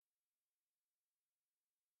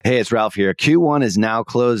Hey, it's Ralph here. Q1 is now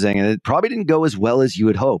closing, and it probably didn't go as well as you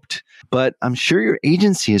had hoped. But I'm sure your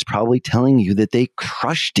agency is probably telling you that they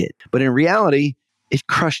crushed it. But in reality, it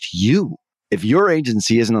crushed you. If your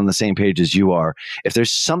agency isn't on the same page as you are, if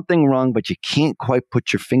there's something wrong, but you can't quite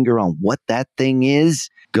put your finger on what that thing is,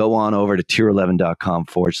 go on over to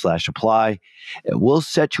tier11.com/apply, and we'll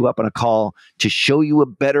set you up on a call to show you a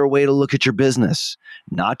better way to look at your business.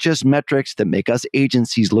 Not just metrics that make us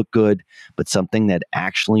agencies look good, but something that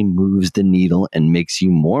actually moves the needle and makes you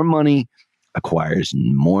more money, acquires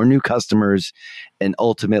more new customers, and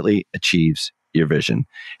ultimately achieves your vision.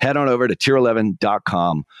 Head on over to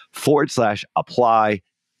tier11.com/apply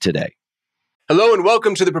today. Hello and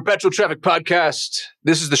welcome to the Perpetual Traffic Podcast.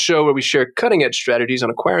 This is the show where we share cutting-edge strategies on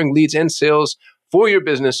acquiring leads and sales for your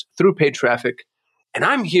business through paid traffic. And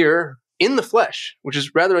I'm here in the flesh, which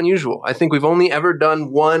is rather unusual. I think we've only ever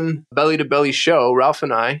done one belly-to-belly show, Ralph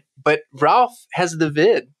and I, but Ralph has the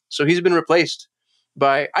vid, so he's been replaced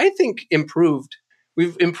by, I think, improved.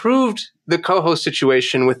 We've improved the co-host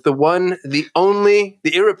situation with the one, the only,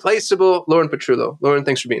 the irreplaceable Lauren Petrullo. Lauren,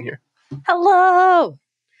 thanks for being here. Hello.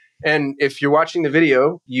 And if you're watching the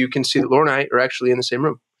video, you can see that Lauren and I are actually in the same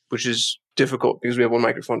room, which is difficult because we have one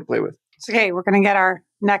microphone to play with. It's okay. We're going to get our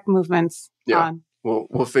neck movements on.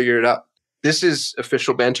 We'll figure it out. This is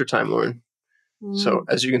official banter time, Lauren. So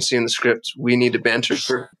as you can see in the script, we need to banter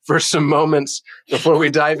for some moments before we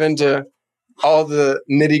dive into all the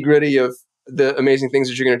nitty-gritty of the amazing things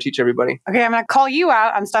that you're going to teach everybody. Okay, I'm going to call you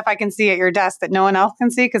out on stuff I can see at your desk that no one else can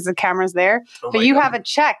see because the camera's there. But you have a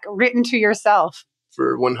check written to yourself.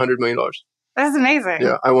 For $100 million. That's amazing.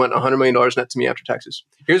 Yeah, I want $100 million net to me after taxes.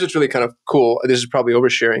 Here's what's really kind of cool. This is probably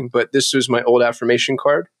oversharing, but this is my old affirmation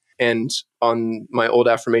card. And on my old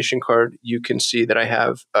affirmation card, you can see that I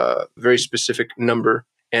have a very specific number.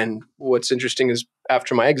 And what's interesting is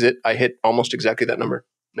after my exit, I hit almost exactly that number,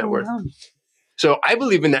 net worth. Wow. So I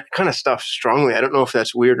believe in that kind of stuff strongly. I don't know if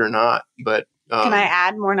that's weird or not, but... can I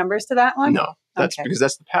add more numbers to that one? No, that's because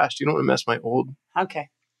that's the past. You don't want to mess my old... Okay.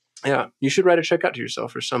 Yeah, you should write a check out to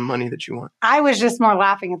yourself for some money that you want. I was just more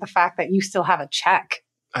laughing at the fact that you still have a check.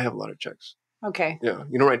 I have a lot of checks. Okay. Yeah,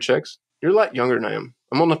 you don't write checks? You're a lot younger than I am.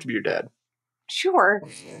 I'm old enough to be your dad. Sure.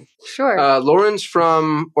 Lauren's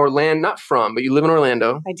from Orlando, not from, but you live in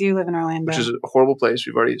Orlando. I do live in Orlando. Which is a horrible place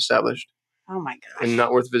we've already established. Oh my gosh. And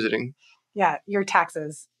not worth visiting. Yeah, your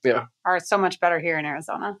taxes are so much better here in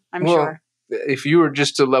Arizona, I'm sure. If you were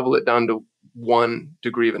just to level it down to 1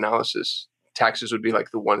 degree of analysis, taxes would be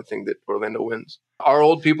like the one thing that Orlando wins. Our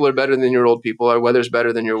old people are better than your old people. Our weather's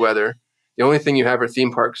better than your weather. The only thing you have are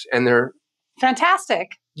theme parks, and they're...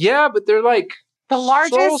 fantastic. Yeah, but they're like the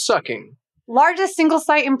soul-sucking. Largest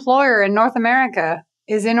single-site employer in North America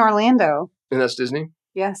is in Orlando. And that's Disney?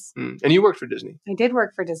 Yes. And you worked for Disney? I did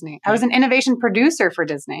work for Disney. I was an innovation producer for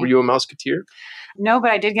Disney. Were you a Mouseketeer? No,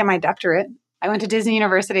 but I did get my doctorate. I went to Disney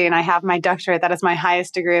University and I have my doctorate. That is my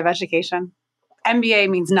highest degree of education. MBA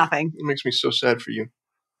means nothing. It makes me so sad for you.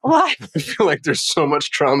 What? I feel like there's so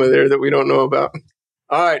much trauma there that we don't know about.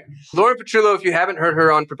 All right. Lauren Petrullo, if you haven't heard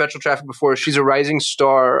her on Perpetual Traffic before, she's a rising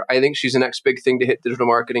star. I think she's the next big thing to hit digital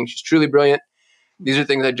marketing. She's truly brilliant. These are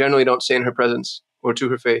things I generally don't say in her presence or to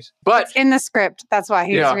her face. But it's in the script. That's why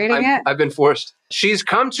he's reading it. I've been forced. She's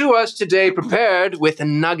come to us today prepared with a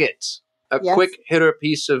nugget, a quick hitter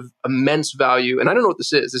piece of immense value. And I don't know what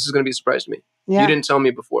this is. This is going to be a surprise to me. Yeah. You didn't tell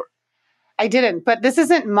me before. I didn't, but this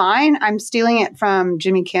isn't mine. I'm stealing it from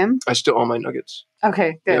Jimmy Kim. I steal all my nuggets.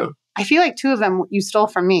 Okay, good. Yeah. I feel like 2 of them you stole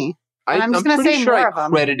from me. I'm just going to say more of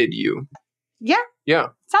them. I credited you. Yeah. Yeah.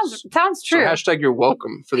 Sounds true. So # you're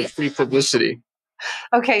welcome for the free publicity.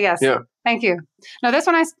 Okay, yes. Yeah. Thank you. No, this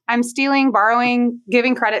one I'm stealing, borrowing,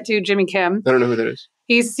 giving credit to Jimmy Kim. I don't know who that is.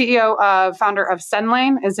 He's CEO, founder of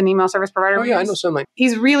SendLane, is an email service provider. Oh, yeah, I know SendLane.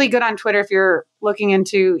 He's really good on Twitter if you're looking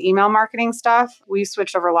into email marketing stuff. We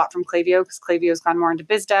switched over a lot from Klaviyo because Klaviyo's gone more into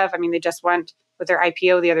biz dev. I mean, they just went with their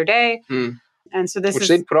IPO the other day. And so Which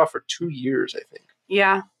they'd put off for 2 years, I think.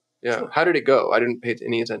 Yeah. Yeah. How did it go? I didn't pay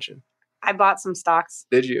any attention. I bought some stocks.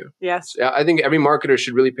 Did you? Yes. Yeah, I think every marketer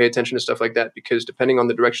should really pay attention to stuff like that because depending on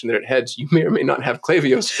the direction that it heads, you may or may not have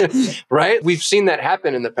Klaviyo, right? We've seen that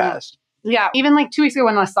happen in the past. Yeah. Even like 2 weeks ago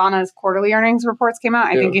when Asana's quarterly earnings reports came out,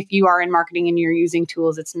 I think if you are in marketing and you're using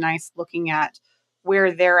tools, it's nice looking at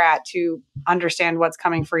where they're at to understand what's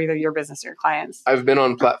coming for either your business or your clients. I've been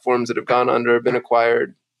on platforms that have gone under, been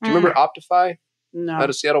acquired. Do you remember Optify? No. Out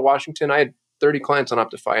of Seattle, Washington. I had 30 clients on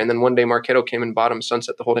Optify. And then one day Marketo came and bought them,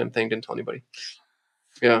 sunset the whole damn thing, didn't tell anybody.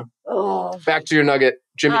 Yeah. Oh. Back to your nugget,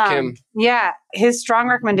 Jimmy Kim. Yeah. His strong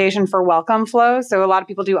recommendation for welcome flow. So a lot of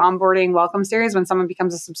people do onboarding welcome series when someone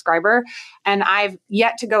becomes a subscriber. And I've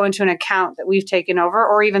yet to go into an account that we've taken over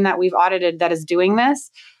or even that we've audited that is doing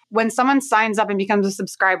this. When someone signs up and becomes a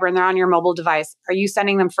subscriber and they're on your mobile device, are you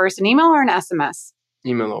sending them first an email or an SMS?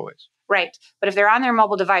 Email always. Right. But if they're on their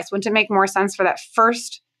mobile device, wouldn't it make more sense for that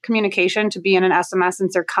first communication to be in an SMS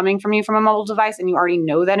since they're coming from you from a mobile device and you already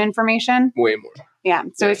know that information? Way more. Yeah.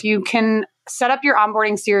 So if you can set up your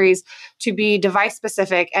onboarding series to be device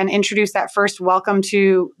specific and introduce that first welcome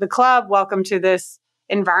to the club, welcome to this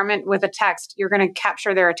environment with a text, you're going to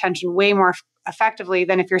capture their attention way more effectively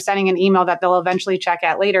than if you're sending an email that they'll eventually check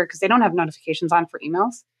out later because they don't have notifications on for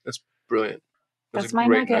emails. That's brilliant. That's a my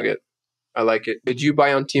great nugget. I like it. Did you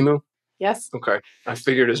buy on Temu? Yes. Okay. I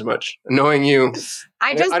figured as much. Knowing you,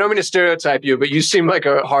 I don't mean to stereotype you, but you seem like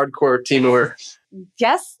a hardcore Temuer.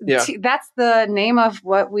 Yes, Yeah. That's the name of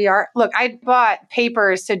what we are. Look, I bought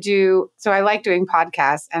papers to do, so I like doing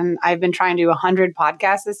podcasts, and I've been trying to do 100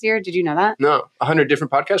 podcasts this year. Did you know that? No, 100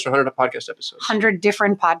 different podcasts or 100 podcast episodes? 100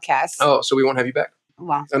 different podcasts. Oh, so we won't have you back.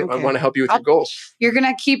 Wow. I want to help you with your goals. You're going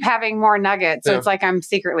to keep having more nuggets, so it's like I'm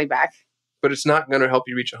secretly back. But it's not going to help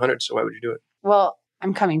you reach 100, so why would you do it? Well,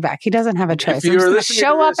 I'm coming back. He doesn't have a choice. If you're I'm listening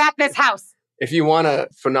show to up this- at this house. If you want a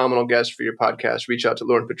phenomenal guest for your podcast, reach out to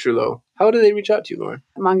Lauren Petrullo. How do they reach out to you, Lauren?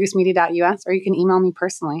 Mongoosemedia.us, or you can email me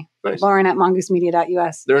personally. Nice. Lauren at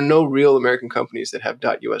mongoosemedia.us. There are no real American companies that have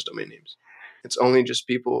 .us domain names. It's only just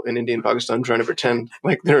people in India and Pakistan trying to pretend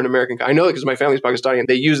like they're an American. I know because my family's Pakistani and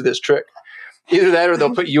they use this trick. Either that or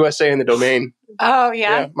they'll put USA in the domain. Oh,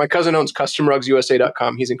 yeah? My cousin owns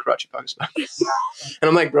customrugsusa.com. He's in Karachi, Pakistan. And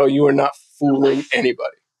I'm like, bro, you are not fooling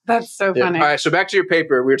anybody. That's so funny. All right, so back to your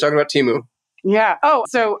paper. We were talking about Temu. Yeah. Oh,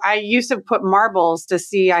 so I used to put marbles to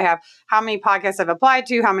see I have how many podcasts I've applied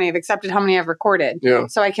to, how many I've accepted, how many I've recorded. Yeah.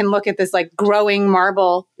 So I can look at this like growing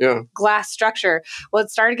marble glass structure. Well,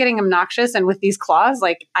 it started getting obnoxious. And with these claws,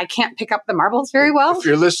 like I can't pick up the marbles very well. If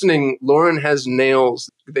you're listening, Lauren has nails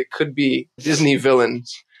that could be Disney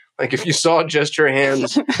villains. Like if you saw just her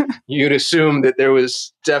hands, you'd assume that there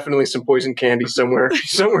was definitely some poison candy somewhere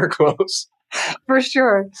close. For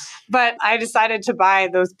sure. But I decided to buy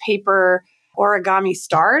those paper origami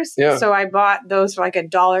stars. Yeah. So I bought those for like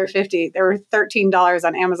 $1.50. They were $13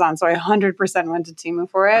 on Amazon. So I 100% went to Temu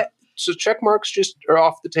for it. So check marks just are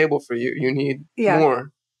off the table for you. You need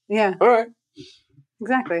more. Yeah. All right.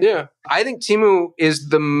 Exactly. Yeah. I think Temu is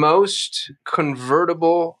the most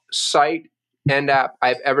convertible site and app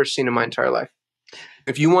I've ever seen in my entire life.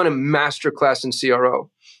 If you want a masterclass in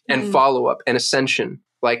CRO and follow-up and ascension,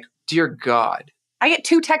 like, dear God. I get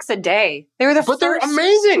 2 texts a day. They were But they're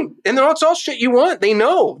amazing. And it's all shit you want. They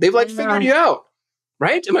know. They've figured you out.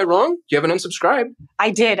 Right? Am I wrong? You haven't unsubscribed.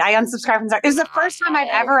 I did. I unsubscribed from It was the first time I've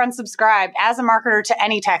ever unsubscribed as a marketer to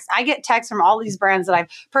any text. I get texts from all these brands that I've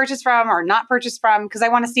purchased from or not purchased from because I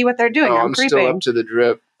want to see what they're doing. I'm creeping. Still up to the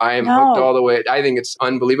drip. I am hooked all the way. I think it's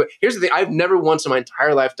unbelievable. Here's the thing. I've never once in my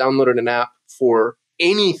entire life downloaded an app for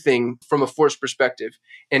anything from a force perspective.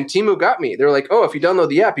 And Temu got me. They're like, oh, if you download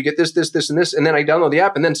the app, you get this, this, this, and this. And then I download the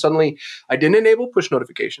app and then suddenly I didn't enable push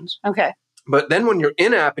notifications. Okay. But then when you're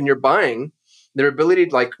in app and you're buying, their ability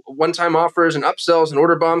to like one-time offers and upsells and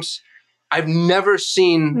order bumps, I've never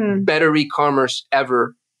seen better e-commerce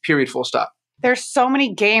ever, period, full stop. There's so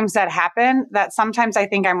many games that happen that sometimes I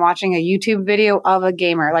think I'm watching a YouTube video of a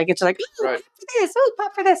gamer. Like it's like, ooh, right. pop for this, ooh,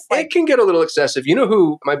 pop for this. Like, it can get a little excessive. You know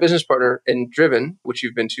who my business partner in Driven, which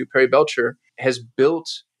you've been to, Perry Belcher, has built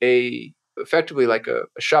effectively like a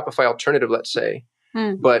Shopify alternative, let's say.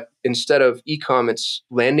 But instead of e-com, it's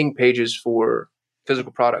landing pages for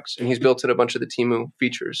physical products. And he's built in a bunch of the Temu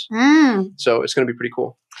features. So it's going to be pretty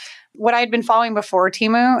cool. What I'd been following before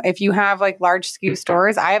Temu, if you have like large SKU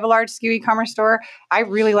stores, I have a large SKU e-commerce store. I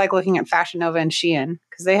really like looking at Fashion Nova and Shein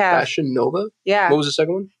because they have Fashion Nova? Yeah. What was the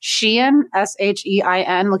second one? Shein,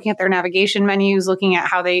 Shein, looking at their navigation menus, looking at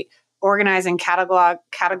how they organize and categorize.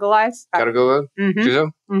 Categorize?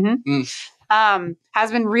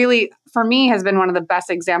 Has been really, for me, has been one of the best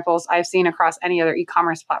examples I've seen across any other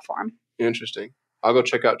e-commerce platform. Interesting. I'll go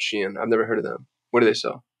check out Shein. I've never heard of them. What do they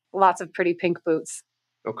sell? Lots of pretty pink boots.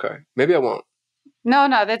 Okay. Maybe I won't. No,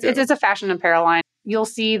 it's a fashion apparel line. You'll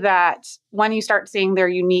see that when you start seeing their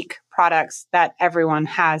unique products, that everyone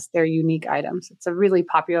has their unique items. It's a really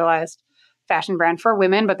popularized fashion brand for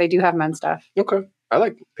women, but they do have men's stuff. Okay. I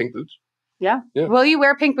like pink boots. Yeah. Will you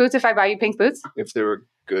wear pink boots if I buy you pink boots? If they were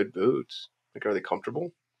good boots. Like, are they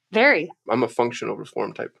comfortable? Very. I'm a function over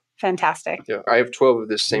form type. Fantastic. Yeah. I have 12 of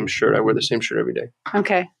this same shirt. I wear the same shirt every day.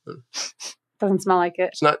 Okay. Doesn't smell like it.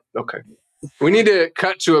 It's not. Okay. We need to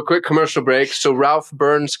cut to a quick commercial break so Ralph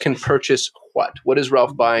Burns can purchase what? What is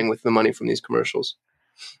Ralph buying with the money from these commercials?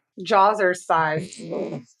 Jaws are size.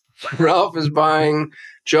 Ralph is buying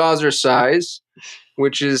Jaws or Size,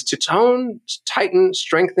 which is to tone, tighten,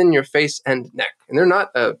 strengthen your face and neck. And they're not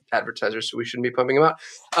advertisers, so we shouldn't be pumping them out.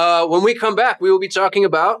 When we come back, we will be talking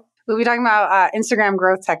about... We'll be talking about Instagram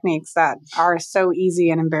growth techniques that are so easy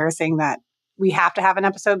and embarrassing that we have to have an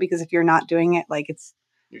episode, because if you're not doing it, like, it's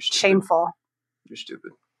shameful. You're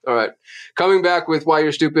stupid. All right. Coming back with Why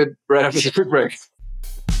You're Stupid right after the quick break.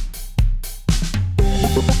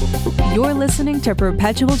 You're listening to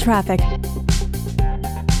Perpetual Traffic.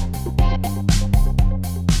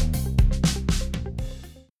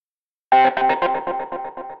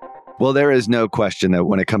 Well, there is no question that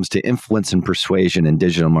when it comes to influence and persuasion in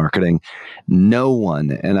digital marketing, no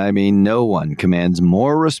one, and I mean no one, commands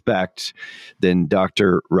more respect than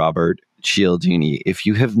Dr. Robert Cialdini. If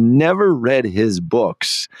you have never read his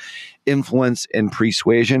books, Influence and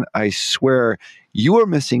Persuasion, I swear you are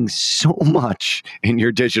missing so much in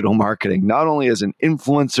your digital marketing, not only as an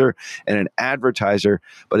influencer and an advertiser,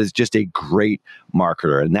 but as just a great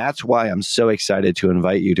marketer. And that's why I'm so excited to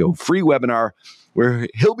invite you to a free webinar where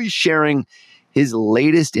he'll be sharing his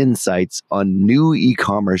latest insights on new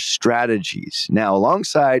e-commerce strategies. Now,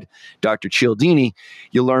 alongside Dr. Cialdini,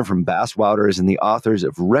 you'll learn from Bass Wouters and the authors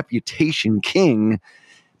of Reputation King,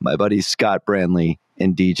 my buddies Scott Branley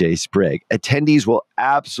and DJ Sprigg. Attendees will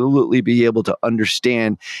absolutely be able to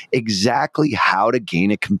understand exactly how to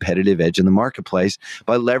gain a competitive edge in the marketplace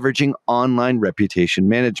by leveraging online reputation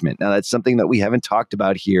management. Now, that's something that we haven't talked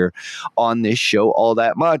about here on this show all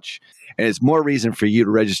that much. And it's more reason for you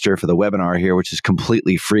to register for the webinar here, which is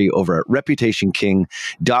completely free over at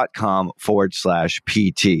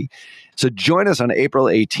reputationking.com/PT. So join us on April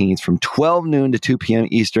 18th from 12 noon to 2 p.m.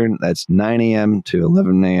 Eastern. That's 9 a.m. to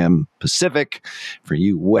 11 a.m. Pacific for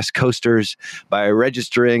you West Coasters by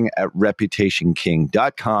registering at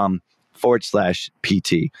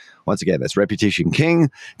reputationking.com/PT. Once again, that's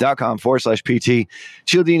reputationking.com/PT.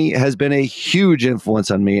 Cialdini has been a huge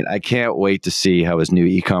influence on me, and I can't wait to see how his new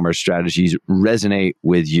e-commerce strategies resonate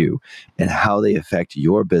with you and how they affect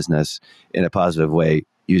your business in a positive way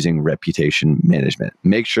using reputation management.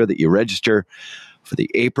 Make sure that you register for the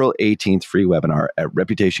April 18th free webinar at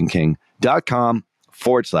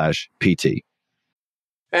reputationking.com/PT.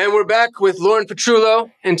 And we're back with Lauren Petrullo.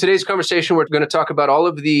 In today's conversation, we're going to talk about all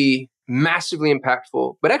of the massively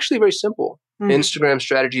impactful, but actually very simple Instagram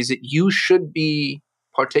strategies that you should be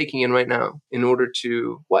partaking in right now in order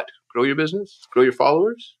to, what? Grow your business? Grow your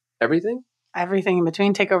followers? Everything? Everything in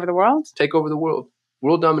between. Take over the world. Take over the world.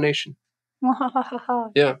 World domination.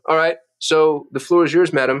 Yeah. All right. So the floor is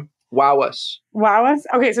yours, madam. Wow us. Wow us.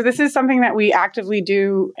 Okay, so this is something that we actively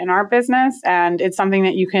do in our business, and it's something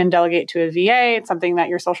that you can delegate to a VA. It's something that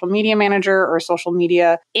your social media manager or social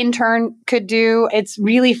media intern could do. It's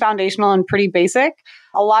really foundational and pretty basic.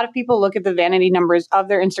 A lot of people look at the vanity numbers of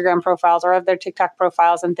their Instagram profiles or of their TikTok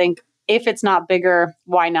profiles and think, if it's not bigger,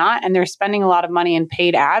 why not? And they're spending a lot of money in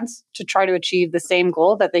paid ads to try to achieve the same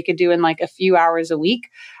goal that they could do in like a few hours a week.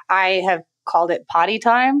 I have called it potty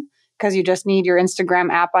time, because you just need your Instagram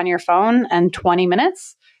app on your phone and 20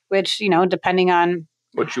 minutes, which, you know, depending on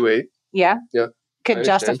what you ate. Yeah. Could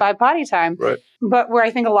justify potty time. Right. But where I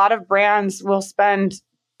think a lot of brands will spend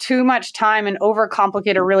too much time and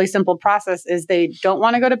overcomplicate a really simple process is they don't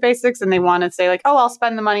want to go to basics and they want to say like, oh, I'll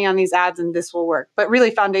spend the money on these ads and this will work. But really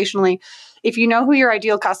foundationally, if you know who your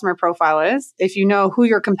ideal customer profile is, if you know who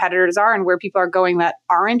your competitors are and where people are going that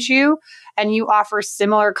aren't you, and you offer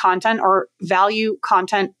similar content or value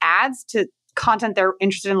content ads to content they're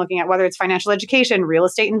interested in looking at, whether it's financial education, real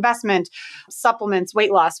estate investment, supplements,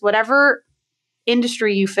 weight loss, whatever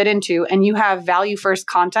industry you fit into, and you have value first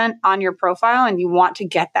content on your profile and you want to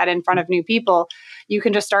get that in front of new people, you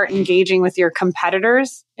can just start engaging with your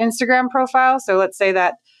competitors' Instagram profile. So let's say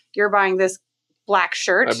that you're buying this black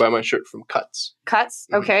shirt. I buy my shirt from Cuts. Cuts.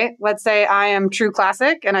 Okay. Let's say I am True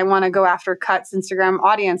Classic and I want to go after Cuts Instagram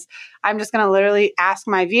audience. I'm just going to literally ask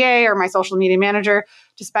my VA or my social media manager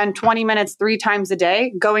to spend 20 minutes 3 times a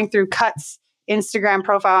day going through Cuts Instagram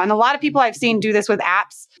profile. And a lot of people I've seen do this with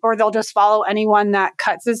apps, or they'll just follow anyone that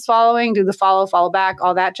Cuts is following, do the follow back,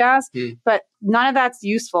 all that jazz. But none of that's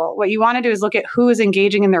useful. What you want to do is look at who is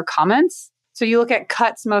engaging in their comments. So you look at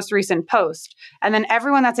Cuts' most recent post, and then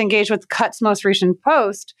everyone that's engaged with Cuts' most recent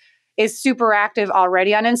post is super active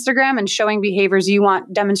already on Instagram and showing behaviors you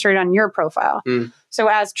want demonstrated on your profile. So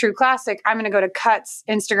as True Classic, I'm going to go to Cuts'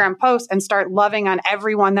 Instagram post and start loving on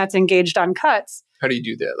everyone that's engaged on Cuts. How do you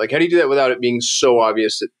do that? Like, how do you do that without it being so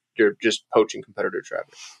obvious that you're just poaching competitor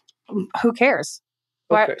traffic? Who cares?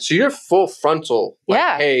 Okay. So you're full frontal. Like,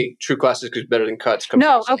 Yeah. hey, True Classics is better than Cuts. Come No,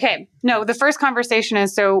 check us out. okay. No, the first conversation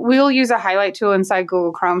is, so we'll use a highlight tool inside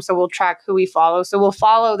Google Chrome. So we'll track who we follow. So we'll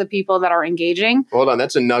follow the people that are engaging. Hold on.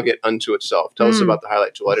 That's a nugget unto itself. Tell us about the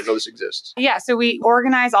highlight tool. I didn't know this exists. Yeah. So we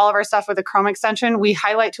organize all of our stuff with a Chrome extension. We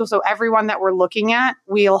highlight tool. So everyone that we're looking at,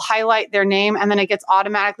 we'll highlight their name and then it gets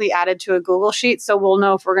automatically added to a Google Sheet. So we'll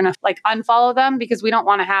know if we're going to like unfollow them because we don't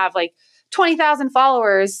want to have like 20,000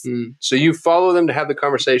 followers. So you follow them to have the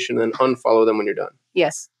conversation and then unfollow them when you're done.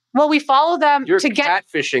 Yes. Well, we follow them You're to get,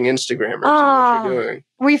 catfishing Instagrammers. Is what you're doing.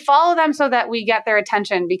 we follow them so that we get their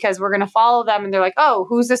attention because we're going to follow them and they're like, oh,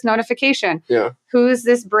 who's this notification? Yeah. Who's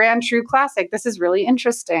this brand True Classic? This is really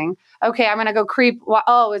interesting. Okay, I'm going to go creep.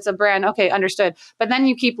 Oh, it's a brand. Okay, understood. But then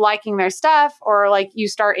you keep liking their stuff or like you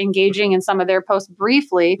start engaging in some of their posts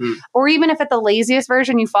briefly. Or even if at the laziest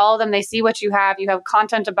version, you follow them, they see what you have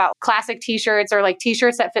content about classic t-shirts or like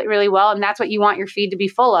t-shirts that fit really well. And that's what you want your feed to be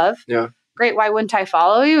full of. Yeah. Great. Why wouldn't I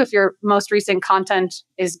follow you if your most recent content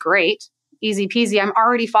is great? Easy peasy. I'm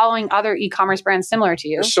already following other e-commerce brands similar to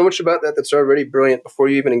you. There's so much about that that's already brilliant before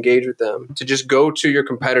you even engage with them. To just go to your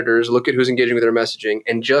competitors, look at who's engaging with their messaging,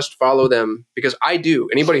 and just follow them. Because I do.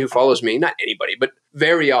 Anybody who follows me, not anybody, but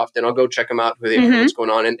very often, I'll go check them out, who they are, what's going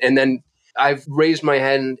on. And then I've raised my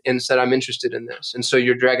hand and said, I'm interested in this. And so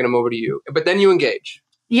you're dragging them over to you. But then you engage.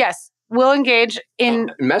 Yes. We'll engage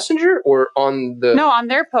in Messenger or on the... No, on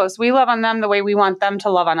their posts. We love on them the way we want them to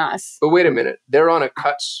love on us. But wait a minute. They're on a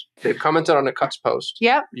Cuts. They've commented on a Cuts post.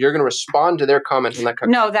 Yep. You're going to respond to their comment on that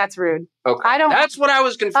Cuts. No, that's rude. Okay. I don't. That's what I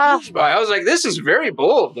was confused by. I was like, this is very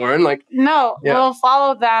bold, Lauren. Like, No, Yeah. we'll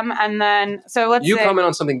follow them and then, so let's you say. comment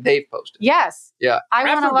on something they've posted. Yes. Yeah. I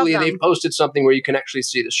want to love Preferably them. they've posted something where you can actually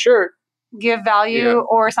see the shirt. Give value Yeah.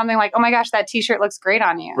 or something like, oh my gosh, that t-shirt looks great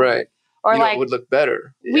on you. Right. Or You know, like, it would look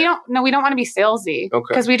better. we don't want to be salesy. Okay.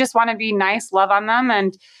 Because we just want to be nice, love on them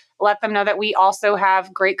and let them know that we also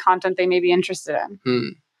have great content they may be interested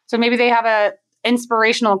in. So maybe they have a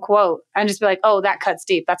inspirational quote and just be like, oh, that cuts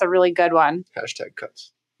deep. That's a really good one. Hashtag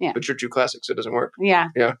Cuts. Yeah. But you're True Classics, so it doesn't work. Yeah.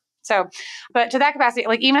 Yeah. So, but to that capacity,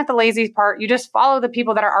 like even at the lazy part, you just follow the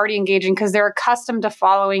people that are already engaging because they're accustomed to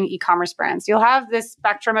following e-commerce brands. You'll have this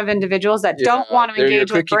spectrum of individuals that don't want to They're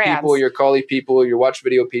engage your with cookie brands. people, your collie people, your watch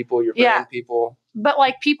video people, your brand people. But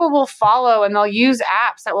like people will follow and they'll use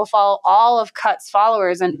apps that will follow all of Cuts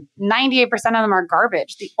followers and 98% of them are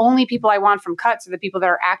garbage. The only people I want from Cuts are the people that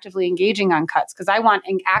are actively engaging on Cuts because I want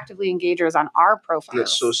actively engagers on our profiles.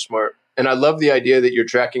 That's so smart. And I love the idea that you're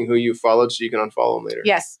tracking who you followed so you can unfollow them later.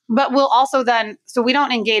 Yes. But we'll also then, so we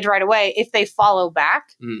don't engage right away. If they follow back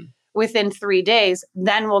within 3 days,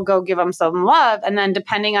 then we'll go give them some love. And then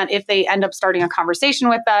depending on if they end up starting a conversation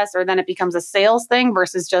with us or then it becomes a sales thing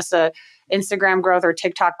versus just a Instagram growth or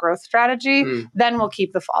TikTok growth strategy, then we'll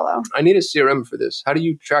keep the follow. I need a CRM for this. How do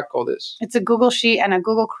you track all this? It's a Google Sheet and a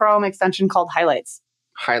Google Chrome extension called Highlights.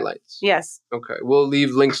 Highlights. Yes. Okay. We'll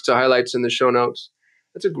leave links to highlights in the show notes.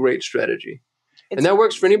 That's a great strategy. And that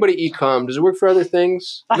works for anybody e-com. Does it work for other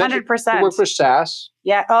things? 100%. Does it work for SaaS?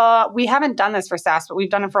 Yeah. We haven't done this for SaaS, but we've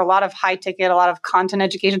done it for a lot of high ticket, a lot of content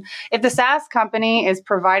education. If the SaaS company is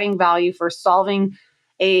providing value for solving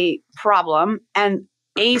a problem and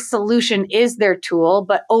a solution is their tool,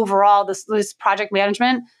 but overall this project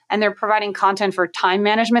management and they're providing content for time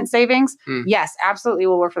management savings, yes, absolutely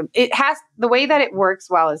will work for them. It has, the way that it works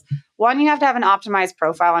well is one, you have to have an optimized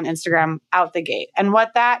profile on Instagram out the gate. And what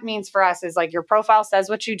that means for us is like your profile says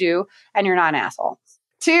what you do and you're not an asshole.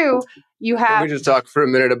 Two, you have... Can we just talk for a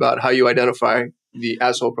minute about how you identify the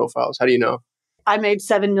asshole profiles? How do you know? I made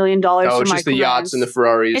 $7 million from my it's just the yachts and the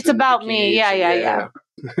Ferraris. It's about me. Yeah.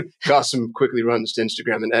 Gossam quickly runs to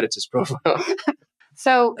Instagram and edits his profile.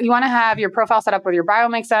 So you want to have your profile set up where your bio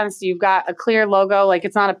makes sense. You've got a clear logo. Like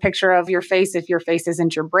it's not a picture of your face if your face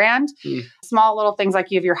isn't your brand. Small little things like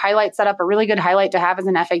you have your highlight set up. A really good highlight to have is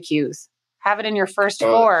an FAQs. Have it in your first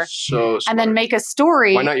 4. So smart. And then make a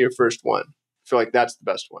story. Why not your first one? I feel like that's the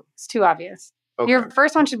best one. It's too obvious. Okay. Your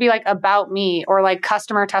first one should be like about me or like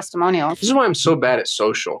customer testimonials. This is why I'm so bad at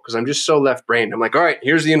social because I'm just so left-brained. I'm like, all right,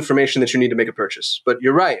 here's the information that you need to make a purchase. But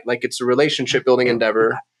you're right. Like it's a relationship building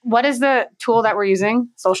endeavor. What is the tool that we're using?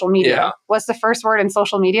 Social media. Yeah. What's the first word in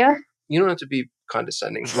social media? You don't have to be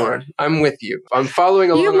condescending, Lauren. I'm with you. I'm following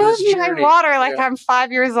along You on moved this me in journey. water like I'm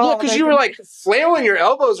 5 years old. Yeah, because you were like flailing your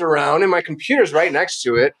elbows around and my computer's right next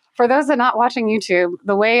to it. For those that are not watching YouTube,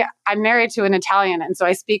 the way I'm married to an Italian, and so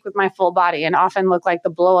I speak with my full body and often look like the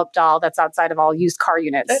blow-up doll that's outside of all used car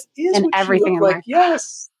units. That is and what everything you look in like.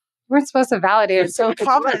 Yes. We're supposed to validate it so That's what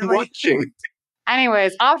I'm confidently. watching.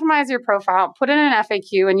 Anyways, optimize your profile, put in an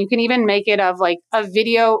FAQ, and you can even make it of like a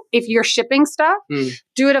video. If you're shipping stuff,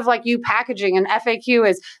 do it of like you packaging. An FAQ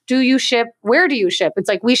is, do you ship? Where do you ship? It's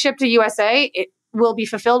like, we ship to USA. It will be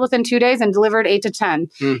fulfilled within 2 days and delivered 8 to 10.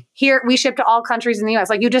 Here, we ship to all countries in the US.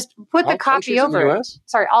 Like, you just put all the copy over. In the US?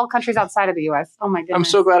 Sorry, all countries outside of the US. Oh my goodness. I'm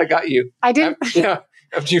so glad I got you. I did. Yeah.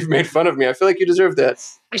 After you've made fun of me, I feel like you deserve that.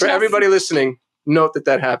 For everybody listening, note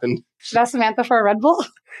that happened. Should I ask Samantha for a Red Bull?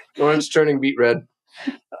 Orange turning beet red.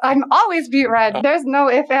 I'm always beet red. There's no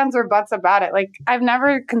ifs, ands, or buts about it. Like, I've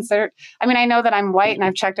never considered, I mean, I know that I'm white and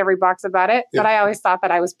I've checked every box about it, but I always thought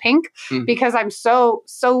that I was pink because I'm so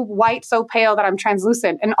white, so pale that I'm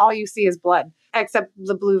translucent and all you see is blood, except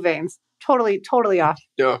the blue veins. Totally off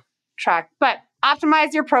track. But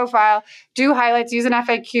optimize your profile, do highlights, use an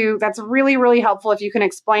FAQ. That's really, really helpful if you can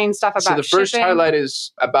explain stuff about shipping. So the first highlight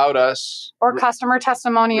is about us. Or customer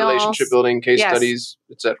testimonials. Relationship building, case studies,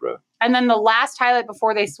 etc. And then the last highlight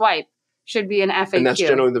before they swipe should be an FAQ. And that's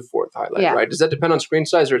generally the fourth highlight, right? Does that depend on screen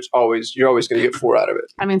size, or you're always going to get 4 out of it?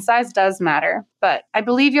 I mean, size does matter, but I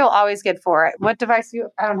believe you'll always get 4. What device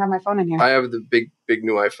I don't have my phone in here. I have the big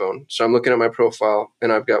new iPhone. So I'm looking at my profile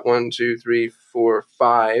and I've got 1, 2, 3, 4,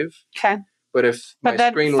 5. Okay. But if my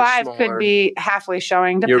screen was smaller, 5 could be halfway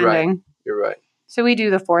showing, depending. You're right. So we do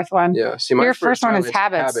the 4th one. Yeah. See, your first one is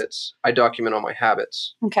habits. I document all my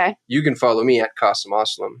habits. Okay. You can follow me at Qasim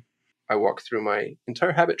Aslam. I walk through my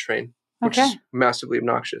entire habit train, which is massively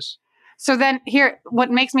obnoxious. So then here,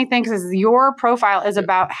 what makes me think is your profile is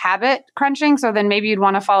about habit crunching. So then maybe you'd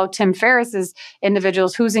want to follow Tim Ferriss's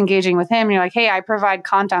individuals, who's engaging with him. And you're like, hey, I provide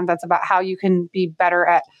content that's about how you can be better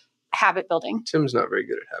at habit building. Tim's not very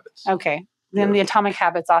good at habits. Okay. Then the Atomic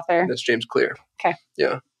Habits author. That's James Clear. Okay.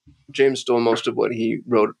 Yeah. James stole most of what he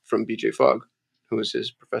wrote from BJ Fogg, who was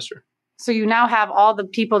his professor. So you now have all the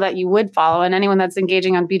people that you would follow, and anyone that's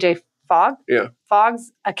engaging on BJ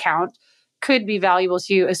Fogg's account could be valuable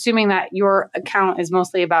to you, assuming that your account is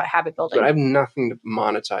mostly about habit building. But I have nothing to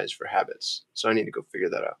monetize for habits, so I need to go figure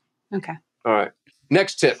that out. Okay. All right.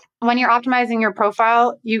 Next tip. When you're optimizing your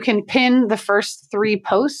profile, you can pin the first 3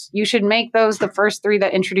 posts. You should make those the first 3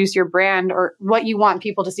 that introduce your brand or what you want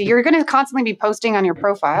people to see. You're going to constantly be posting on your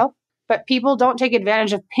profile, but people don't take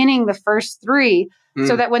advantage of pinning the first 3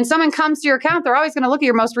 so that when someone comes to your account, they're always going to look at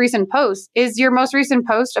your most recent post. Is your most recent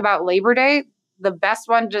post about Labor Day the best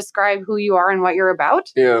one to describe who you are and what you're about?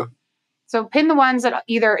 Yeah. So pin the ones that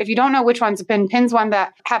either, if you don't know which ones to pin, pins one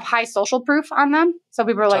that have high social proof on them. So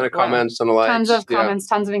people are like, ton of comments, ton of likes. Tons of comments,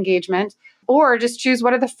 tons of engagement. Or just choose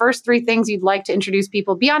what are the first 3 things you'd like to introduce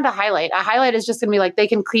people beyond a highlight. A highlight is just going to be like, they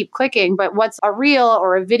can keep clicking, but what's a reel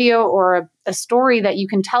or a video or a story that you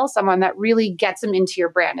can tell someone that really gets them into your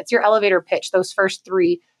brand? It's your elevator pitch, those first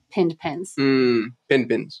 3 pinned pins. Pinned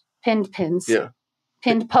pins. Pinned pins. Yeah.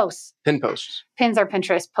 Pinned posts. Pinned posts. Pins are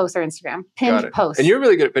Pinterest, posts are Instagram. Pinned posts. And you're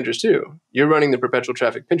really good at Pinterest too. You're running the Perpetual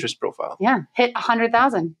Traffic Pinterest profile. Yeah. Hit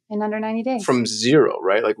 100,000 in under 90 days. From 0,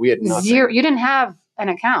 right? Like we had nothing. 0. You didn't have an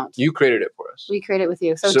account. You created it for us. We created it with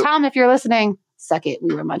you. So Tom, if you're listening, suck it.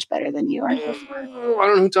 We were much better than you are. I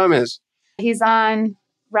don't know who Tom is. He's on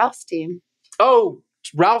Ralph's team. Oh,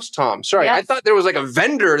 Ralph's Tom. Sorry, yes. I thought there was like a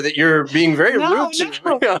vendor that you're being very rude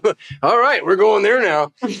to. All right, we're going there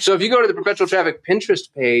now. So if you go to the Perpetual Traffic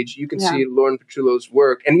Pinterest page, you can see Lauren Petrullo's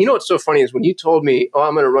work. And you know what's so funny is when you told me,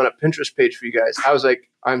 I'm going to run a Pinterest page for you guys, I was like,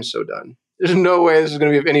 I'm so done. There's no way this is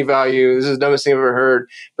going to be of any value. This is the dumbest thing I've ever heard.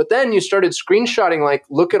 But then you started screenshotting, like,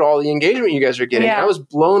 look at all the engagement you guys are getting. I was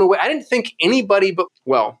blown away. I didn't think anybody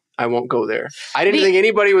I won't go there. I didn't think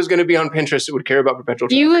anybody was going to be on Pinterest that would care about Perpetual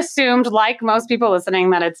Traffic. You assumed, like most people listening,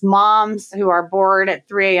 that it's moms who are bored at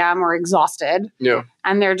 3 a.m. or exhausted. Yeah.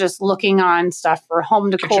 And they're just looking on stuff for home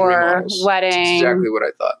decor, weddings. That's exactly what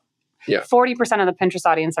I thought. Yeah. 40% of the Pinterest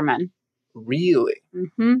audience are men. Really?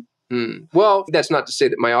 Mm-hmm. Well, that's not to say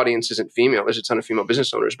that my audience isn't female. There's a ton of female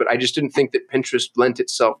business owners, but I just didn't think that Pinterest lent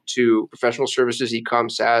itself to professional services, e-com,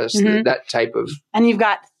 SaaS, that type of... And you've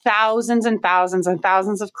got thousands and thousands and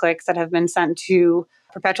thousands of clicks that have been sent to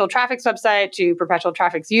Perpetual Traffic's website, to Perpetual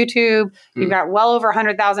Traffic's YouTube. You've got well over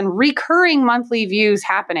 100,000 recurring monthly views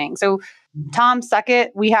happening. So Tom, suck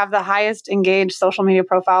it. We have the highest engaged social media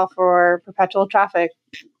profile for Perpetual Traffic.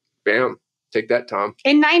 Bam. Take that, Tom.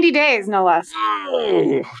 In 90 days, no less.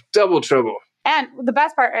 Oh, double trouble. And the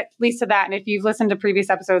best part, at least to that, and if you've listened to previous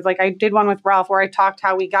episodes, like I did one with Ralph where I talked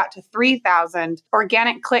how we got to 3,000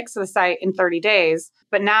 organic clicks to the site in 30 days.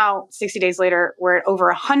 But now, 60 days later, we're at over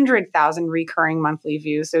 100,000 recurring monthly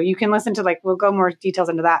views. So you can listen to, we'll go more details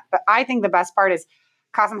into that. But I think the best part is,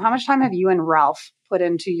 Qasim, how much time have you and Ralph put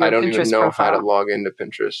into your Pinterest profile? I don't even know how to log into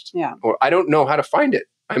Pinterest. Yeah. Or I don't know how to find it.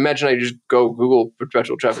 I imagine I just go Google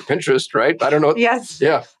perpetual traffic Pinterest, right? I don't know. Yes.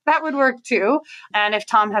 Yeah. That would work too. And if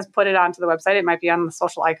Tom has put it onto the website, it might be on the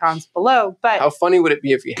social icons below. But How funny would it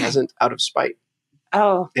be if he hasn't out of spite?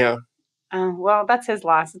 Yeah. Well, that's his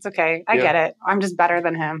loss. It's okay. I get it. I'm just better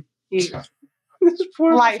than him. This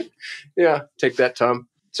poor Life. Yeah. Take that, Tom.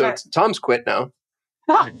 So Tom's quit now.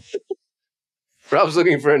 Rob's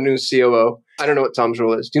looking for a new COO. I don't know what Tom's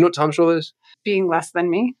role is. Do you know what Tom's role is? Being less than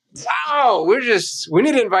me. Wow. We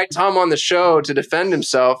need to invite Tom on the show to defend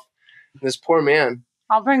himself. This poor man.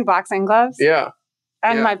 I'll bring boxing gloves. Yeah.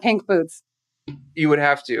 And my pink boots. You would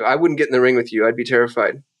have to. I wouldn't get in the ring with you. I'd be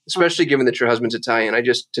terrified. Especially given that your husband's Italian.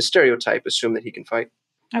 To stereotype, assume that he can fight.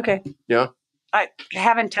 Okay. Yeah. I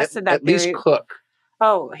haven't tested that theory. At least cook.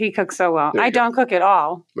 Oh, he cooks so well. I don't cook at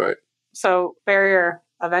all. Right. So barrier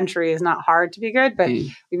of entry is not hard to be good, but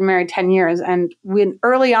we've been married 10 years. And when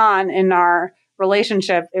early on in our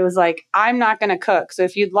relationship, it was like, I'm not going to cook. So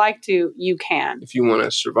if you'd like to, you can. If you want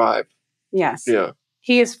to survive. Yes. Yeah.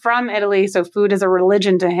 He is from Italy, so food is a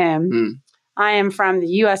religion to him. I am from the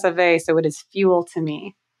US of A, so it is fuel to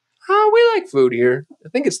me. Oh, we like food here. I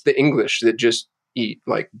think it's the English that just eat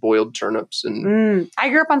like boiled turnips and I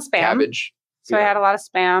grew up on spam. cabbage. So I had a lot of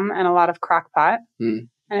spam and a lot of crock pot.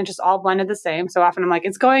 And it just all blended the same. So often I'm like,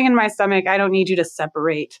 it's going in my stomach. I don't need you to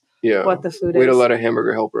separate what the food is. We had a lot of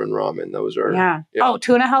hamburger helper and ramen. Those are... Yeah. Oh,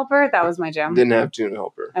 tuna helper? That was my jam. Didn't have tuna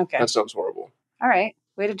helper. Okay. That sounds horrible. All right.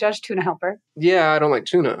 Way to judge tuna helper. Yeah, I don't like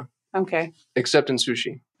tuna. Okay. Except in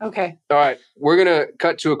sushi. Okay. All right. We're going to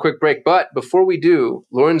cut to a quick break. But before we do,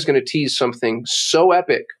 Lauren's going to tease something so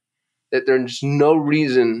epic that there's no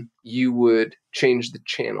reason you would change the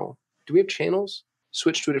channel. Do we have channels?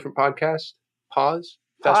 Switch to a different podcast? Pause?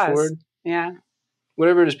 Fast forward? Yeah.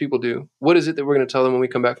 Whatever it is people do. What is it that we're going to tell them when we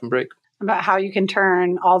come back from break? About how you can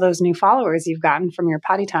turn all those new followers you've gotten from your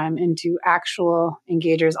potty time into actual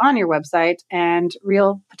engagers on your website and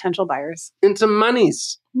real potential buyers. Into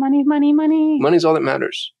monies. Money, money, money. Money's all that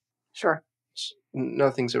matters. Sure.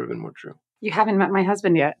 Nothing's ever been more true. You haven't met my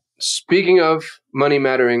husband yet. Speaking of money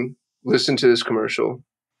mattering, listen to this commercial,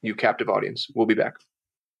 you captive audience. We'll be back.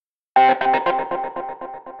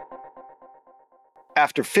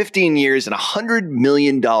 After 15 years and $100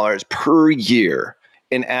 million per year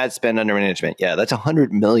in ad spend under management. Yeah, that's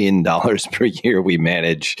 $100 million per year we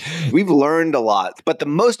manage. We've learned a lot. But the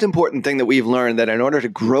most important thing that we've learned that in order to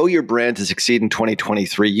grow your brand to succeed in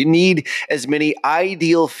 2023, you need as many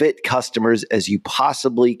ideal fit customers as you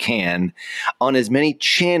possibly can on as many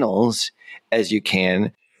channels as you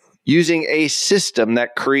can, using a system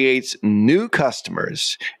that creates new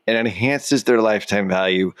customers and enhances their lifetime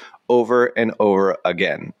value over and over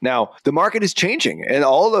again. Now, the market is changing and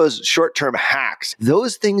all those short-term hacks,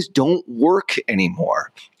 those things don't work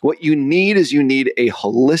anymore. What you need is you need a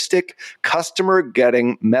holistic customer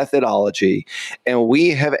getting methodology. And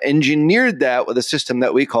we have engineered that with a system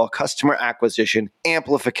that we call customer acquisition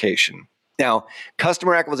amplification. Now,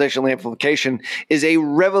 customer acquisition amplification is a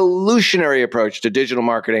revolutionary approach to digital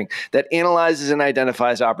marketing that analyzes and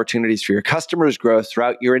identifies opportunities for your customers' growth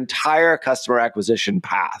throughout your entire customer acquisition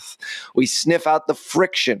path. We sniff out the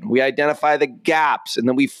friction, we identify the gaps, and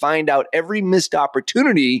then we find out every missed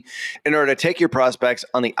opportunity in order to take your prospects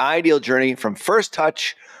on the ideal journey from first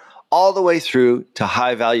touch all the way through to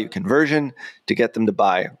high value conversion to get them to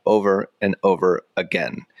buy over and over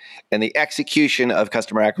again. And the execution of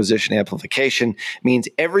customer acquisition amplification means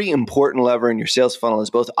every important lever in your sales funnel is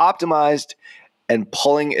both optimized and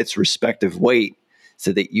pulling its respective weight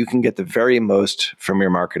so that you can get the very most from your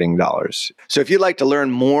marketing dollars. So if you'd like to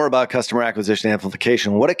learn more about customer acquisition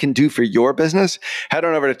amplification, what it can do for your business, head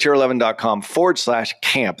on over to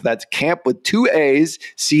tier11.com/camp. That's camp with two A's,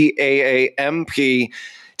 CAAMP,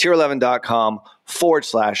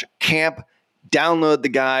 tier11.com/camp. Download the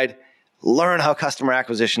guide. Learn how customer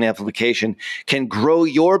acquisition amplification can grow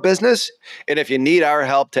your business. And if you need our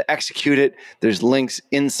help to execute it, there's links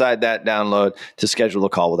inside that download to schedule a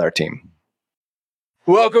call with our team.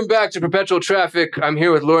 Welcome back to Perpetual Traffic. I'm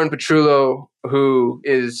here with Lauren Petrullo, who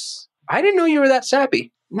is... I didn't know you were that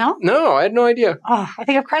sappy. No? No, I had no idea. Oh, I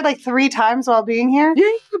think I've cried like 3 times while being here.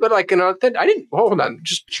 Yeah, but like, I didn't... Hold on.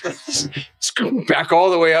 Just scoot back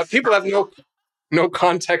all the way up. People have no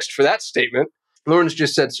context for that statement. Lauren's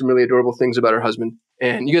just said some really adorable things about her husband.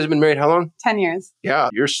 And you guys have been married how long? 10 years. Yeah,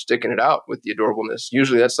 you're sticking it out with the adorableness.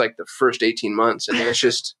 Usually that's like the first 18 months, and then it's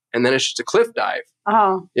just a cliff dive.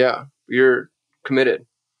 Oh. Yeah, you're committed.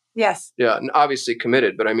 Yes. Yeah, and obviously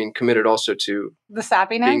committed, but I mean committed also to the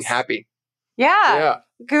sappiness. Being happy. Yeah. Yeah.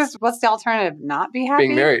 Because what's the alternative? Not be happy?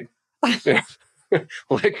 Being married. Yeah.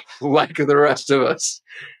 like the rest of us.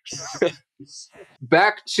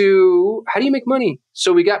 Back to how do you make money?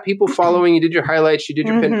 So we got people following. You did your highlights, you did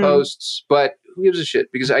your pin posts, but who gives a shit?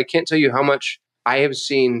 Because I can't tell you how much I have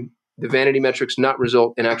seen the vanity metrics not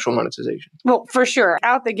result in actual monetization. Well, for sure.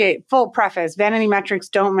 Out the gate, full preface, vanity metrics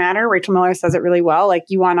don't matter. Rachel Miller says it really well. Like,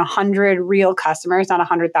 you want 100 real customers, not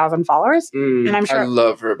 100,000 followers. And I'm sure I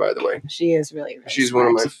love her, by the way. she is really, really She's smart.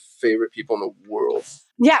 one of my favorite people in the world.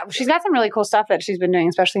 Yeah, she's got some really cool stuff that she's been doing,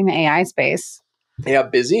 especially in the AI space. Yeah,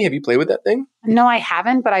 Busy. Have you played with that thing? No, I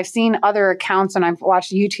haven't, but I've seen other accounts and I've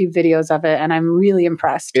watched YouTube videos of it, and I'm really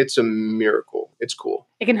impressed. It's a miracle. It's cool.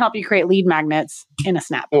 It can help you create lead magnets in a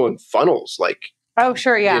snap. Well, and funnels, like Oh,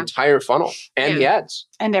 sure, the yeah. entire funnel and the ads.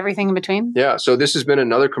 And everything in between. Yeah. So this has been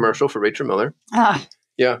another commercial for Rachel Miller.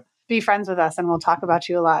 Yeah. Be friends with us and we'll talk about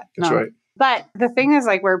you a lot. That's right. But the thing is,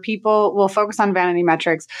 like, where people will focus on vanity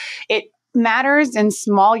metrics, it matters in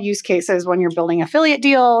small use cases when you're building affiliate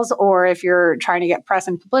deals or if you're trying to get press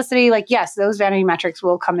and publicity. Like, yes, those vanity metrics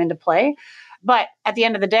will come into play. But at the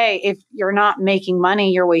end of the day, if you're not making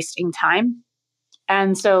money, you're wasting time.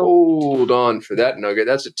 And so Hold on for that nugget.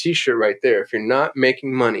 That's a t-shirt right there. If you're not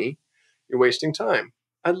making money, you're wasting time.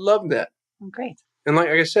 I love that. great. And like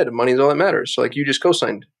I said, money is all that matters. So like you just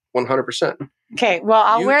co-signed 100%. Okay, well,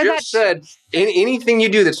 I'll wear that. You just said anything you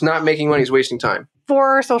do that's not making money is wasting time.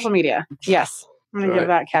 For social media. Yes. I'm going to give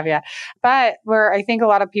that caveat. But where I think a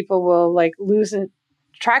lot of people will like lose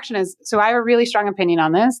traction is, so I have a really strong opinion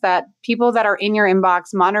on this, that people that are in your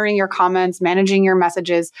inbox, monitoring your comments, managing your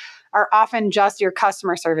messages are often just your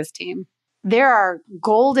customer service team. There are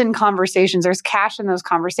golden conversations. There's cash in those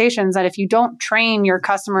conversations that if you don't train your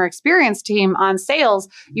customer experience team on sales,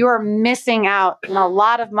 you are missing out on a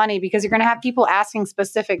lot of money because you're going to have people asking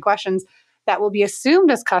specific questions that will be assumed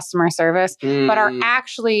as customer service, but are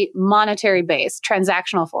actually monetary based,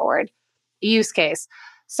 transactional forward. Use case.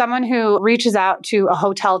 Someone who reaches out to a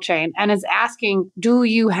hotel chain and is asking, do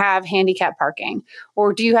you have handicap parking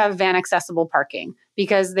or do you have van accessible parking?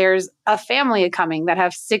 Because there's a family coming that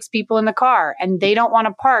have 6 people in the car and they don't want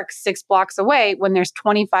to park 6 blocks away when there's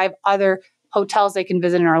 25 other hotels they can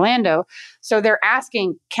visit in Orlando. So they're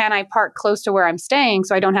asking, can I park close to where I'm staying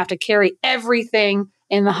so I don't have to carry everything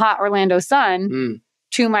in the hot Orlando sun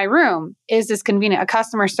to my room? Is this convenient? A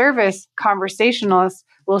customer service conversationalist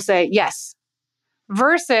will say yes.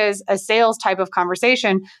 Versus a sales type of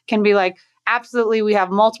conversation can be like, absolutely, we have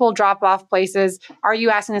multiple drop-off places. Are you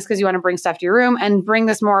asking this because you want to bring stuff to your room? And bring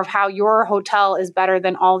this more of how your hotel is better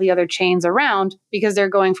than all the other chains around because they're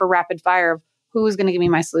going for rapid fire of who's going to give me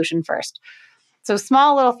my solution first. So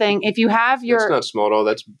small little thing. If you have your... That's not small at all.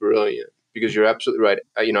 That's brilliant. Because you're absolutely right.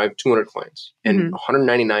 I have 200 clients and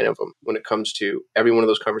 199 of them, when it comes to every one of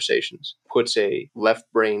those conversations, puts a left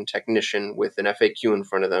brain technician with an FAQ in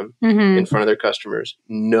front of them, in front of their customers,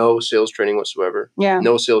 no sales training whatsoever,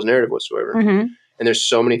 no sales narrative whatsoever. And there's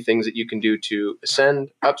so many things that you can do to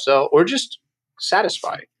ascend, upsell, or just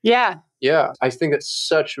satisfy. Yeah. I think that's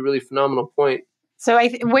such a really phenomenal point. So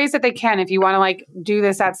ways that they can, if you want to like do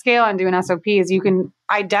this at scale and do an SOP, is you can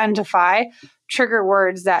identify trigger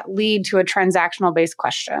words that lead to a transactional based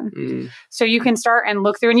question. So you can start and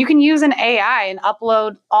look through, and you can use an AI and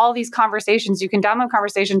upload all these conversations. You can download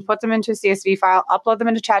conversations, put them into a CSV file, upload them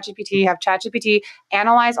into ChatGPT, have ChatGPT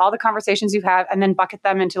analyze all the conversations you have, and then bucket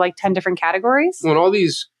them into like 10 different categories. Well, all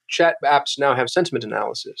these chat apps now have sentiment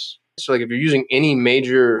analysis. So like if you're using any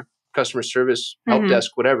major customer service, help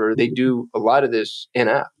desk, whatever, they do a lot of this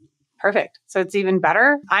in-app. Perfect. So it's even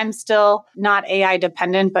better. I'm still not AI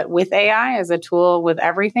dependent, but with AI as a tool with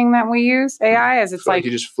everything that we use AI, as it's like you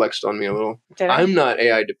just flexed on me a little. Did I? I'm not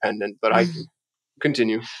AI dependent, but I can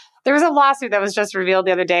continue. There was a lawsuit that was just revealed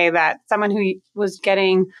the other day that someone who was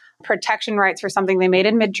getting protection rights for something they made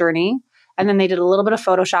in Midjourney, and then they did a little bit of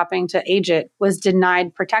photoshopping to age it, was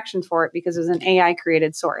denied protection for it because it was an AI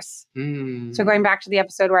created source. So going back to the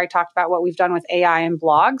episode where I talked about what we've done with AI and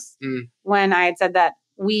blogs, when I had said that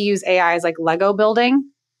we use AI as like Lego building,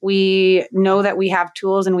 we know that we have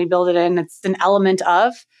tools and we build it in. It's an element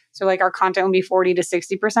of, so like our content will be 40 to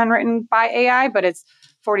 60% written by AI, but it's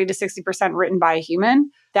 40 to 60% written by a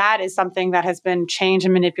human. That is something that has been changed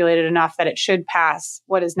and manipulated enough that it should pass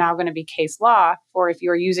what is now going to be case law for if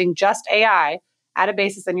you're using just AI at a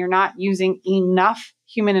basis and you're not using enough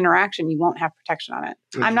human interaction, you won't have protection on it.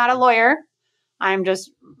 I'm not a lawyer. I'm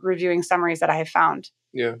just reviewing summaries that I have found.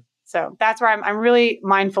 Yeah. So that's where I'm really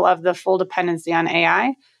mindful of the full dependency on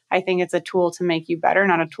AI. I think it's a tool to make you better,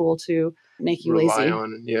 not a tool to make you rely lazy.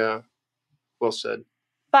 on. Yeah. Well said.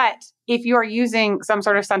 But if you are using some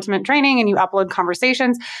sort of sentiment training and you upload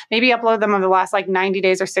conversations, maybe upload them over the last like 90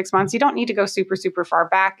 days or 6 months. You don't need to go super, super far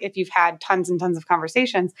back if you've had tons and tons of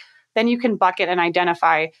conversations. Then you can bucket and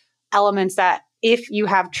identify elements that if you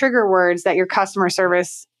have trigger words that your customer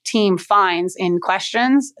service team finds in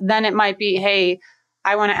questions, then it might be, hey,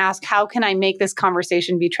 I want to ask, how can I make this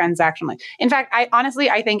conversation be transactional? In fact,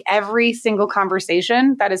 I think every single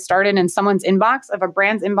conversation that is started in someone's inbox, of a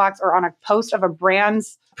brand's inbox, or on a post of a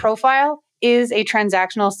brand's profile is a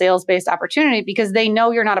transactional sales-based opportunity, because they know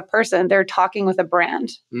you're not a person. They're talking with a brand.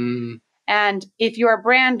 And if you're a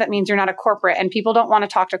brand, that means you're not a corporate, and people don't want to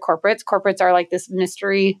talk to corporates. Corporates are like this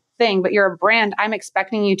mystery thing, but you're a brand. I'm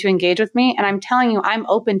expecting you to engage with me, and I'm telling you I'm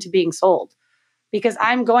open to being sold because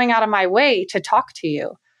I'm going out of my way to talk to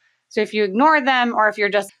you. So if you ignore them, or if you're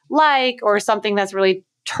just or something that's really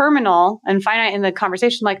terminal and finite in the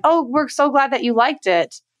conversation, like, oh, we're so glad that you liked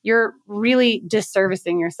it, you're really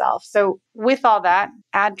disservicing yourself. So with all that,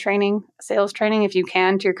 add training, sales training, if you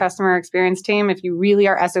can, to your customer experience team. If you really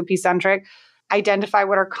are SOP centric, identify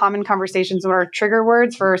what are common conversations, what are trigger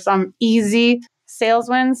words for some easy sales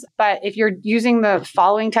wins. But if you're using the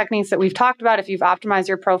following techniques that we've talked about, if you've optimized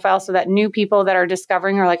your profile so that new people that are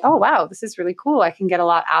discovering are like, oh, wow, this is really cool, I can get a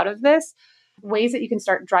lot out of this. Ways that you can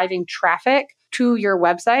start driving traffic to your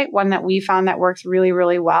website. One that we found that works really,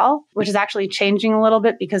 really well, which is actually changing a little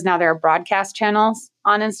bit because now there are broadcast channels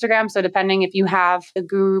on Instagram. So depending if you have a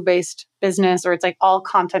guru-based business or it's like all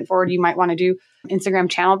content forward, you might want to do Instagram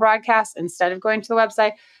channel broadcasts instead of going to the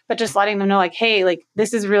website, but just letting them know like, hey, like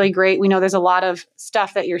this is really great. We know there's a lot of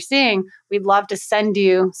stuff that you're seeing. We'd love to send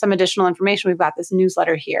you some additional information. We've got this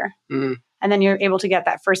newsletter here. And then you're able to get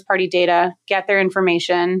that first party data, get their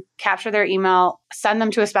information, capture their email, send them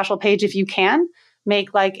to a special page if you can,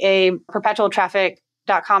 make like a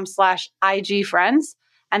perpetualtraffic.com/IG friends,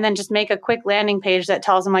 and then just make a quick landing page that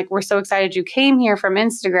tells them like, we're so excited you came here from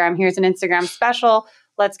Instagram. Here's an Instagram special.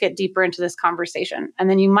 Let's get deeper into this conversation. And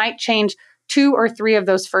then you might change 2 or 3 of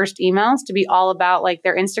those first emails to be all about like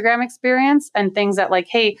their Instagram experience and things that like,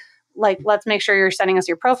 hey, like, let's make sure you're sending us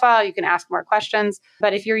your profile. You can ask more questions.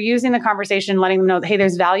 But if you're using the conversation, letting them know, hey,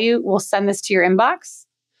 there's value, we'll send this to your inbox.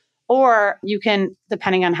 Or you can,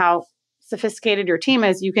 depending on how sophisticated your team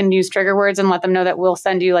is, you can use trigger words and let them know that we'll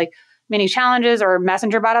send you like mini challenges or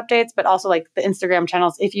messenger bot updates, but also like the Instagram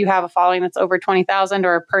channels. If you have a following that's over 20,000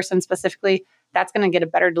 or a person specifically, that's going to get a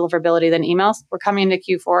better deliverability than emails. We're coming into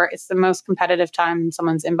Q4. It's the most competitive time in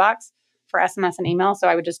someone's inbox for SMS and email. So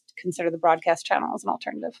I would just consider the broadcast channel as an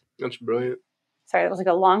alternative. That's brilliant. Sorry, that was like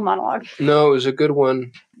a long monologue. No, it was a good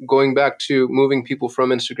one. Going back to moving people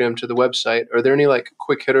from Instagram to the website, are there any like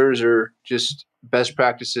quick hitters or just best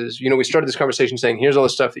practices? You know, we started this conversation saying, here's all the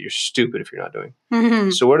stuff that you're stupid if you're not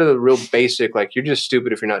doing. So what are the real basic, like you're just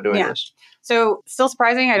stupid if you're not doing this? So still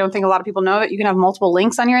surprising. I don't think a lot of people know that you can have multiple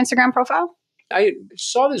links on your Instagram profile. I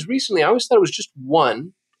saw this recently. I always thought it was just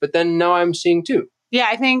one, but then now I'm seeing 2. Yeah,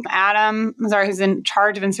 I think Adam Mazzar, who's in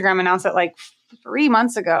charge of Instagram, announced it like 4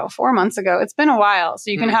 months ago. It's been a while. So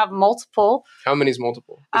you can have multiple. How many is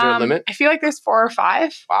multiple? Is there a limit? I feel like there's 4 or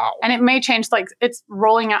 5. Wow. And it may change, like it's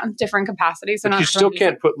rolling out in different capacities. So but you still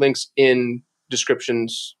can't put links in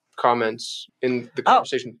descriptions, comments, in the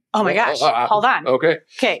conversation. Oh my gosh. Hold on. Okay.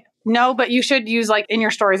 No, but you should use like in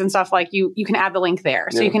your stories and stuff, like you can add the link there.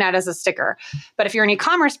 So you can add as a sticker. But if you're an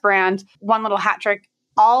e-commerce brand, one little hat trick,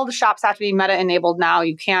 all the shops have to be meta enabled now.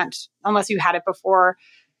 You can't, unless you had it before.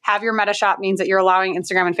 Have your meta shop means that you're allowing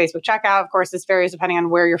Instagram and Facebook checkout. Of course, this varies depending on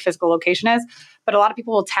where your physical location is. But a lot of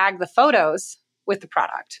people will tag the photos with the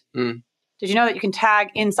product. Did you know that you can tag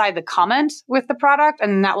inside the comment with the product,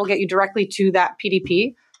 and that will get you directly to that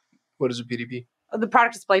PDP? What is a PDP? The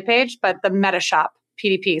product display page, but the meta shop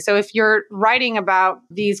PDP. So if you're writing about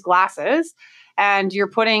these glasses and you're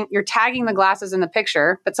tagging the glasses in the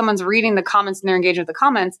picture, but someone's reading the comments and they're engaging with the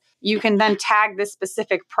comments, you can then tag this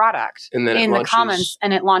specific product in the comments,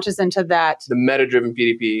 and it launches into that. The meta-driven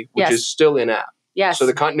PDP, which is still in-app. Yes. So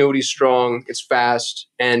the continuity is strong, it's fast,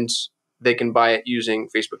 and they can buy it using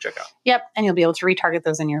Facebook checkout. Yep. And you'll be able to retarget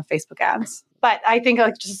those in your Facebook ads. But I think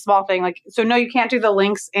like just a small thing, like, so no, you can't do the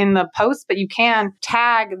links in the post, but you can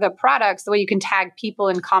tag the products the way you can tag people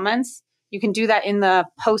in comments. You can do that in the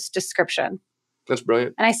post description. That's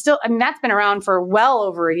brilliant. And that's been around for well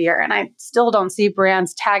over a year. And I still don't see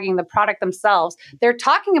brands tagging the product themselves. They're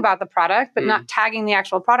talking about the product, but not tagging the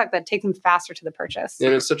actual product that takes them faster to the purchase.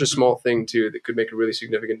 And it's such a small thing too, that could make a really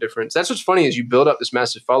significant difference. That's what's funny is you build up this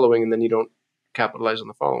massive following and then you don't capitalize on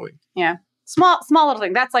the following. Yeah. Small little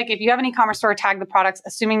thing. That's like if you have an e-commerce store, tag the products,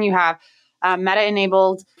 assuming you have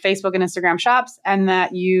meta-enabled Facebook and Instagram shops and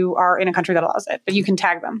that you are in a country that allows it, but you can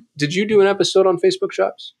tag them. Did you do an episode on Facebook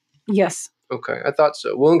shops? Yes. Okay, I thought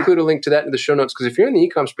so. We'll include a link to that in the show notes because if you're in the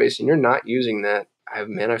e-com space and you're not using that,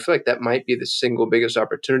 I feel like that might be the single biggest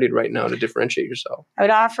opportunity right now to differentiate yourself. I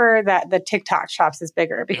would offer that the TikTok Shops is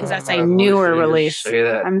bigger because that's a I newer wish you didn't release. say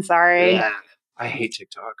that. I'm sorry. Yeah. I hate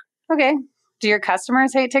TikTok. Okay. Do your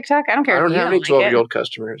customers hate TikTok? I don't care. I don't if you have any like 12-year-old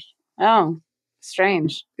customers. Oh,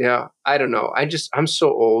 strange. Yeah, I don't know. I'm so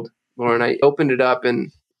old, Lauren. I opened it up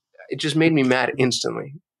and it just made me mad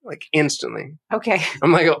instantly. Like instantly. Okay.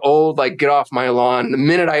 I'm like an old, like get off my lawn. The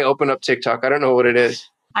minute I open up TikTok, I don't know what it is.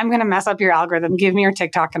 I'm going to mess up your algorithm. Give me your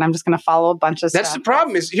TikTok and I'm just going to follow a bunch of That's stuff. the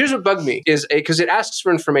problem. Is here's what bugged me is because it asks for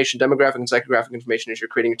information, demographic and psychographic information as you're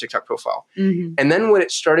creating your TikTok profile. Mm-hmm. And then what it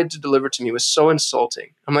started to deliver to me was so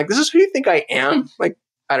insulting. I'm like, this is who you think I am? Like,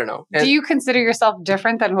 I don't know. And do you consider yourself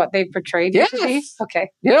different than what they've portrayed you to be? Yes. Okay.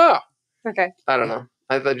 yeah. Okay. I don't know.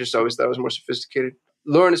 I just always thought I was more sophisticated.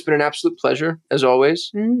 Lauren, it's been an absolute pleasure, as always.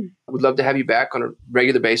 Would love to have you back on a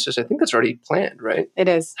regular basis. I think that's already planned, right? It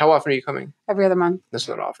is. How often are you coming? Every other month. That's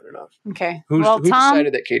not often enough. Okay. Who Tom,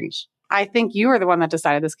 decided that cadence? I think you were the one that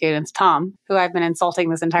decided this cadence, Tom, who I've been insulting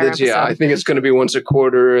this entire episode. Yeah, I think it's going to be once a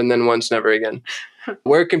quarter and then once never again.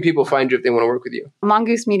 Where can people find you if they want to work with you?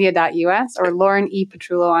 mongoosemedia.us or Lauren E.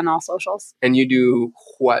 Petrullo on all socials. And you do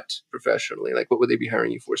what professionally? Like, what would they be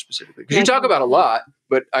hiring you for specifically? Because you talk about a lot,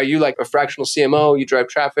 but are you like a fractional CMO? You drive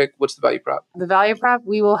traffic? What's the value prop? The value prop,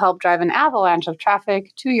 we will help drive an avalanche of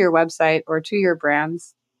traffic to your website or to your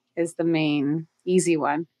brands is the main easy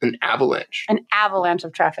one. An avalanche. An avalanche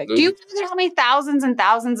of traffic. Do you know how many thousands and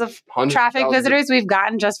thousands of Hundreds of traffic thousands. visitors we've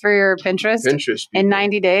gotten just for your Pinterest, Pinterest. in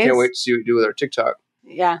 90 days? Can't wait to see what you do with our TikTok.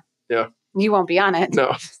 Yeah. Yeah. You won't be on it.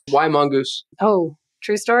 No. Why Mongoose? Oh,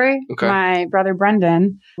 true story. Okay. My brother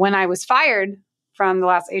Brendan, when I was fired from the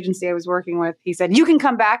last agency I was working with, he said, you can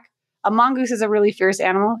come back. A mongoose is a really fierce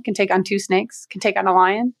animal, can take on 2 snakes, can take on a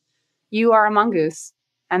lion. You are a mongoose.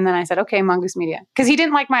 And then I said, okay, Mongoose Media. Because he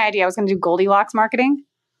didn't like my idea. I was going to do Goldilocks marketing.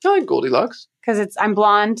 I like Goldilocks. Because I'm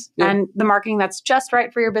blonde Yeah. and the marketing that's just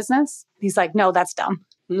right for your business. He's like, no, that's dumb.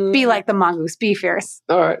 Be like the mongoose, be fierce.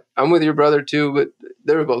 All right. I'm with your brother too, but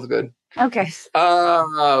they were both good. Okay.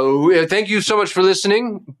 Thank you so much for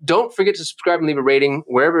listening. Don't forget to subscribe and leave a rating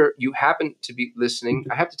wherever you happen to be listening.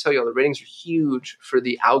 I have to tell you all, the ratings are huge for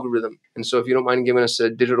the algorithm. And so if you don't mind giving us a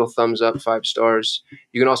digital thumbs up, 5 stars,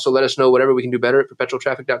 you can also let us know whatever we can do better at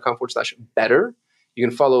perpetualtraffic.com/better. You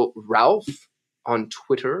can follow Ralph on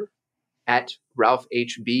Twitter at Ralph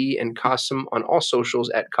HB and Qasim on all socials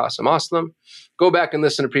at Qasim Aslam. Go back and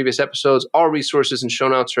listen to previous episodes. All resources and show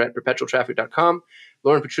notes are at perpetualtraffic.com.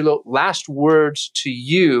 Lauren Petrullo, last words to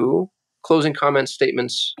you, closing comments,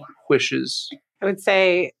 statements, wishes. I would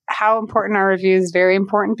say how important are reviews? Very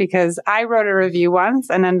important because I wrote a review once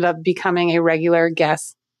and ended up becoming a regular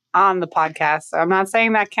guest on the podcast. So I'm not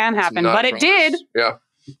saying that can happen, but it did. Yeah.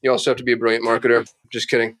 You also have to be a brilliant marketer. Just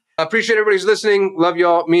kidding. I appreciate everybody's listening. Love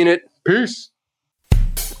y'all. Mean it. Peace.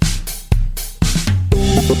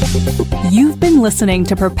 You've been listening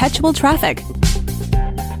to Perpetual Traffic,